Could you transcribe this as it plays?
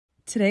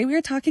Today we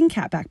are talking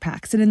cat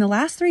backpacks, and in the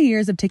last 3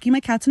 years of taking my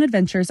cats on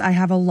adventures, I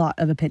have a lot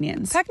of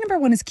opinions. Pack number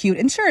 1 is cute,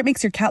 and sure, it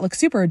makes your cat look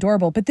super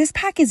adorable, but this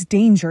pack is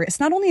dangerous.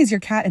 Not only is your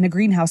cat in a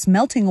greenhouse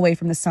melting away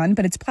from the sun,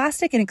 but it's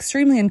plastic and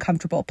extremely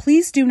uncomfortable.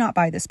 Please do not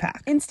buy this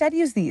pack. Instead,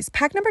 use these.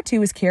 Pack number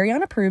 2 is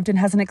carry-on approved and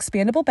has an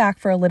expandable back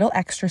for a little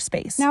extra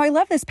space. Now, I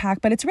love this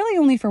pack, but it's really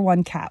only for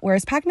one cat,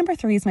 whereas pack number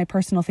 3 is my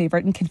personal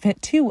favorite and can fit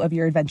 2 of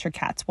your adventure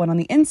cats, one on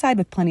the inside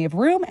with plenty of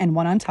room and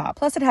one on top.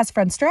 Plus, it has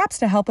front straps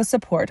to help with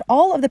support.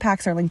 All of the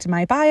packs are linked in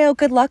my bio.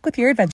 Good luck with your adventure.